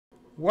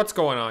What's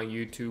going on,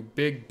 YouTube?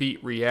 Big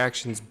Beat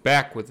Reactions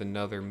back with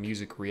another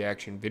music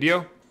reaction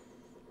video.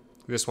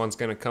 This one's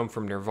going to come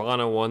from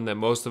Nirvana, one that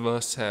most of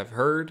us have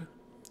heard.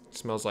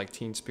 Smells Like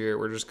Teen Spirit.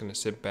 We're just going to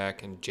sit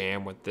back and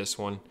jam with this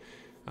one.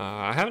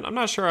 I'm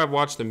not sure I've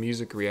watched the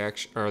music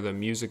reaction or the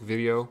music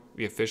video,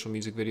 the official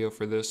music video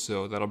for this,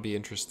 so that'll be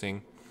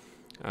interesting.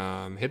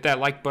 Hit that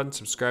like button,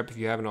 subscribe if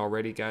you haven't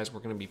already, guys. We're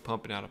going to be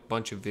pumping out a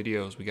bunch of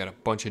videos. We got a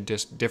bunch of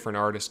different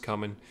artists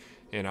coming,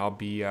 and I'll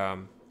be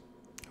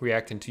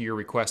reacting to your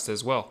requests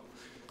as well.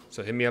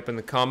 So hit me up in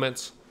the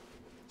comments.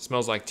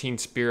 Smells Like Teen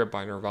Spirit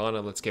by Nirvana.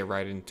 Let's get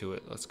right into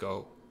it. Let's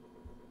go.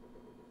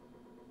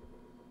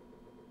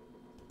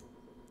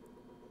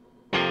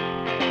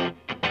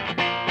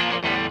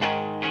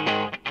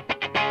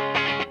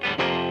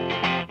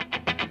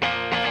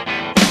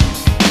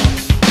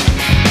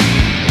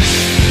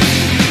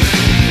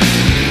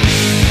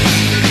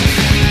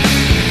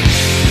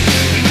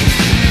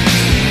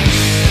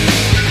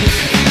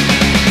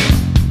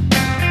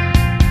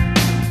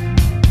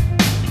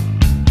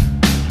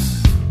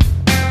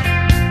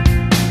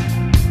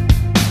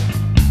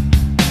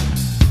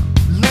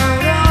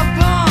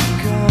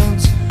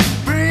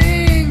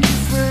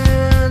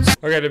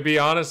 Okay, to be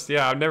honest,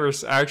 yeah, I've never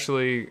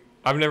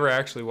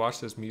actually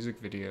watched this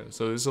music video,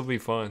 so this will be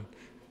fun.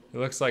 It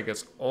looks like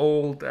it's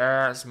old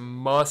ass,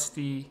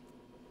 musty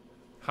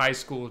high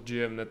school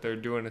gym that they're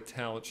doing a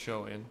talent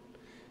show in.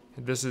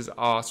 And this is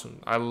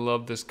awesome. I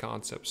love this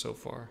concept so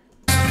far.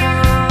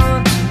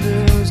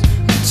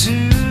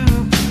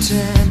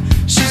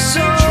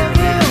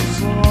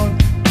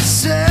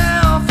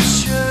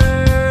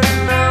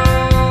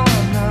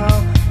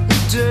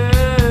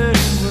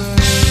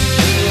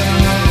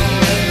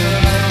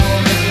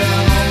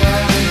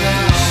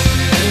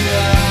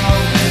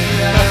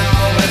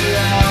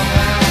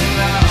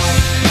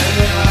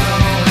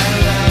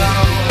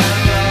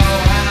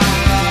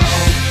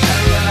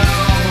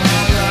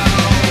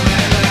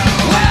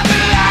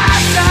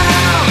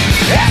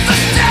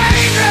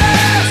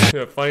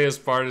 The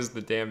funniest part is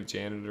the damn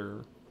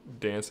janitor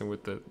dancing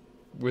with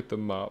the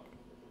mop.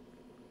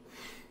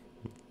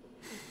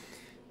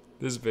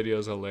 This video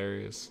is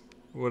hilarious.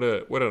 What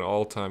an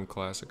all-time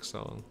classic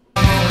song.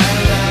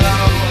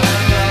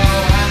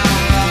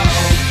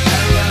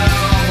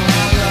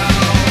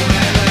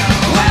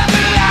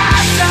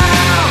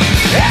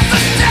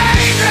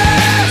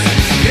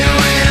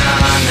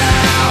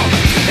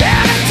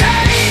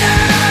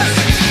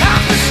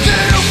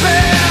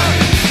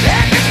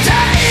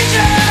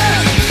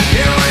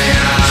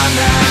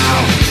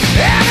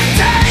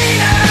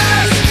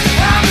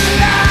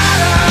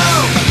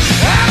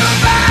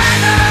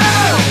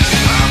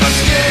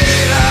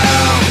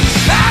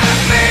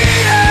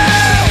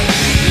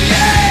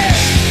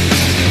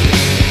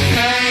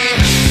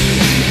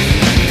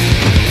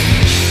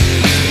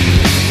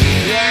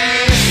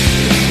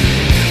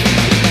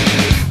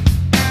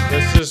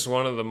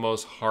 One of the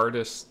most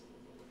hardest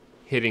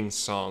hitting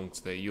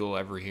songs that you'll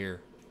ever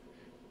hear.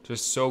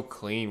 Just so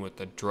clean with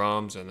the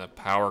drums and the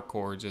power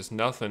chords. It's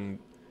nothing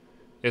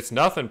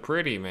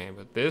pretty, man,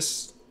 but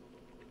this,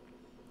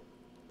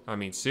 I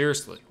mean,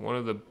 seriously, one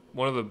of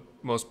the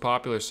most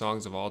popular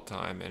songs of all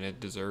time, and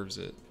it deserves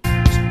it.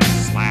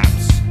 Just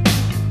slaps.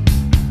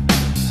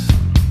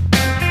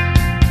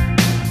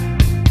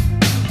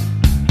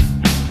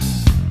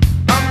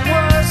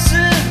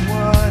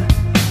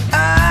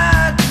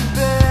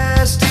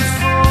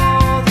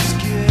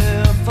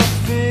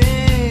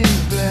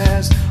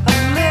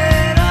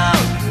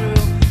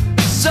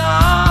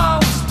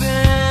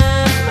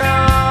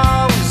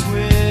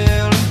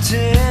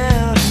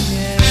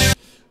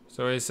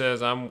 So he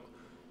says, I'm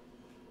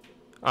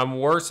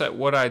worse at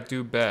what I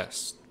do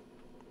best,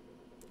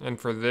 and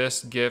for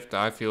this gift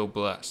I feel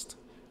blessed.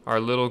 Our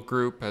little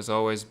group has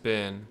always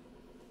been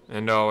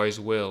and always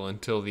will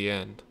until the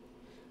end.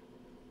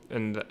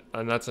 And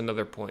that's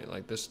another point.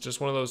 Like, this,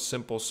 just one of those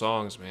simple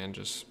songs, man.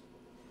 Just,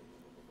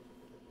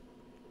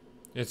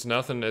 it's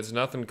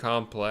nothing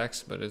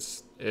complex, but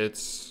it's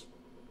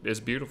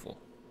beautiful.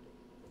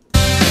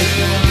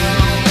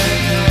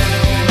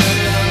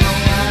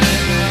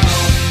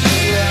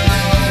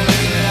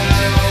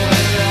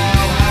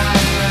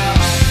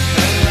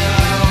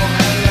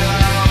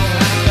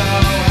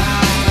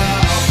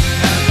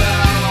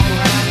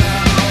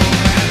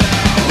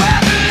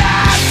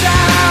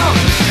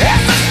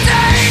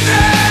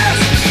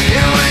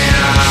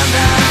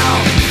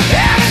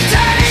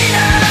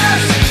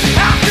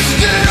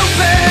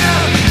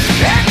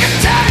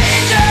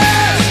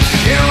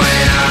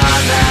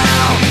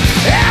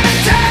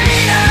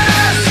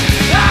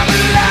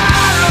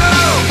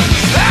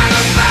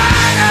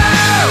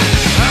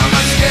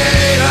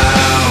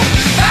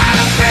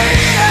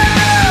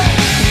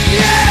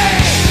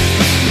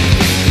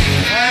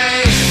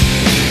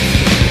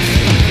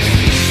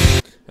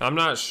 I'm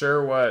not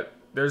sure what,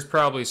 there's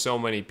probably so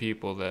many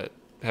people that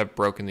have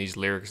broken these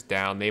lyrics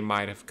down. They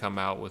might have come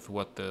out with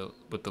what the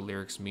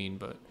lyrics mean,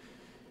 but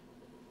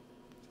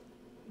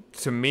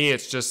to me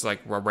it's just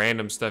like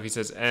random stuff. He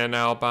says, an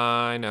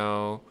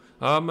albino,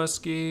 a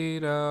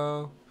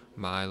mosquito,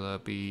 My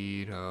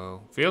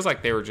libido. Feels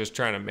like they were just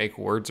trying to make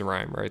words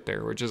rhyme right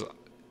there, which is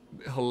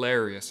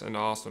hilarious and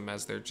awesome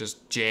as they're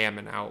just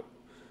jamming out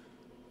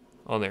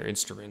on their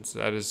instruments.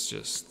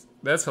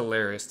 That's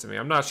hilarious to me.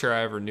 I'm not sure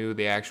I ever knew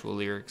the actual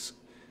lyrics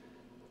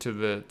to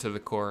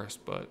the chorus,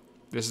 but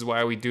this is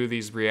why we do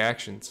these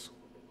reactions.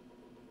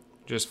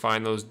 Just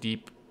find those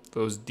deep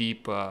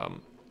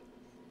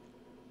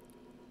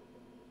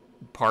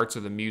parts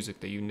of the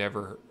music that you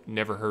never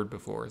heard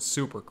before. It's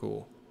super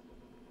cool.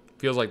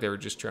 Feels like they were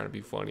just trying to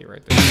be funny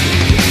right there.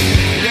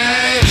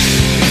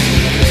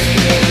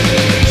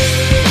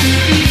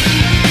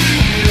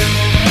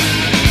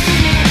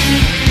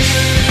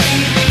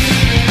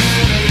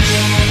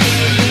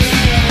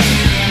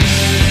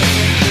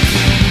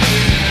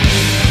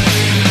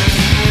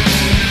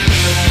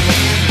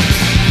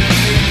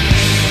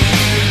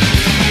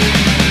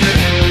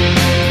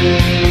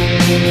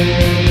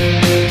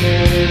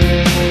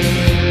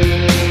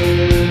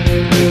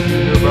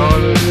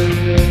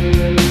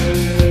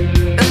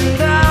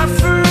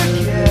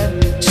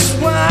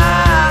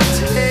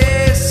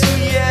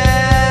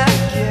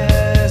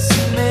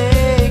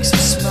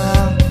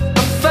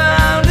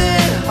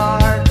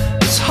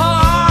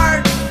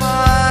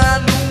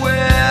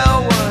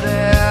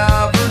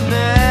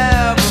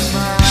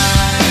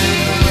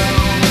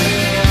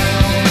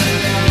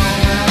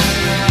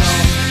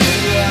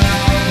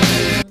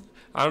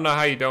 I don't know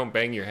how you don't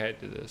bang your head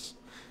to this.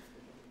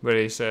 But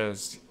he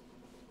says,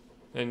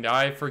 and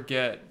I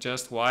forget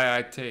just why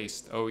I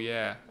taste. Oh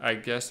yeah, I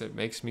guess it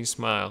makes me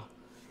smile.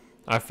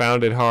 I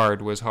found it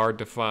hard, was hard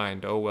to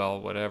find. Oh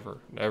well, whatever,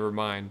 never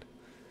mind.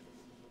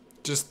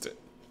 Just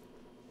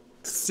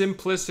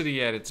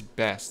simplicity at its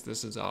best.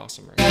 This is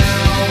awesome right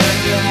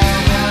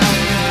now.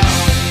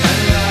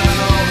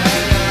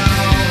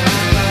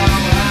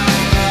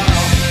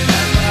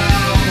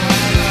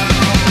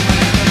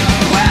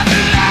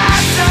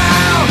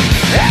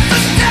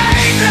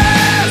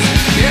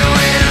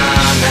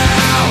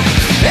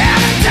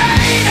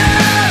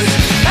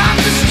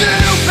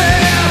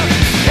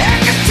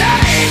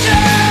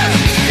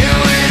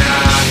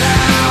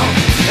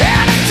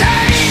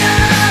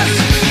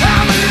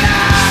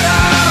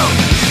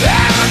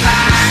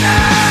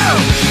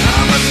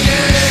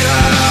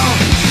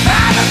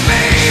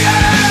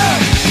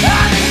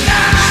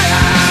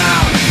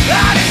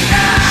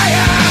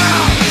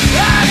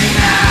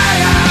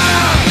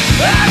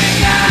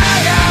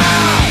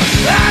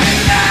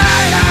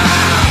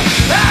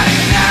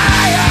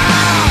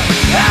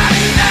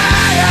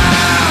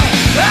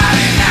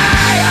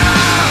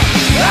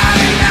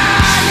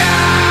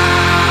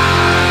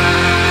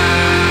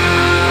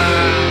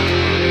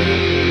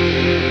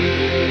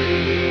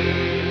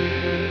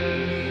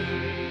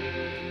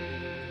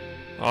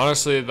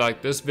 Honestly,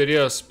 like, this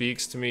video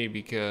speaks to me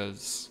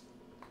because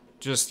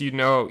just you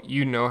know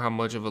how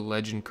much of a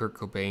legend Kurt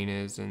Cobain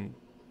is, and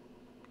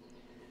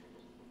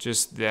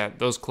just that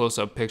those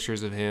close-up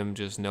pictures of him,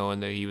 just knowing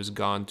that he was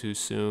gone too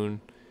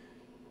soon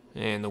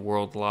and the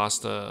world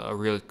lost a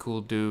really cool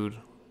dude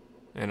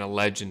and a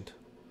legend.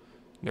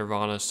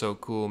 Nirvana's so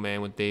cool, man,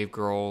 with Dave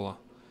Grohl.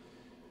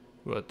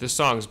 But this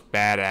song's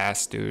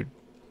badass, dude. It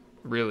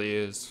really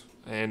is.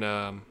 And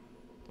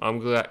I'm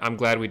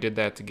glad we did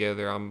that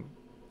together.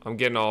 I'm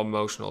getting all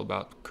emotional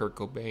about Kurt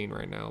Cobain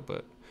right now,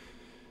 but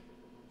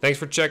thanks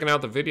for checking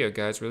out the video,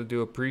 guys. Really do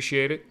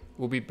appreciate it.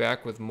 We'll be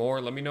back with more.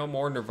 Let me know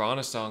more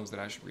Nirvana songs that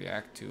I should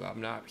react to. I'm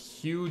not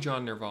huge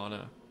on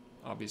Nirvana.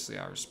 Obviously,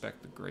 I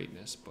respect the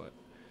greatness, but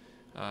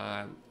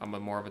I'm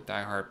more of a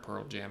diehard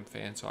Pearl Jam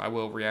fan, so I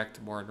will react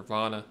to more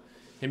Nirvana.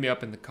 Hit me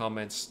up in the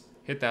comments.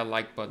 Hit that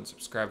like button.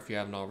 Subscribe if you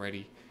haven't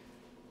already.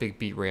 Big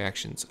Beat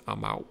Reactions.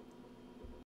 I'm out.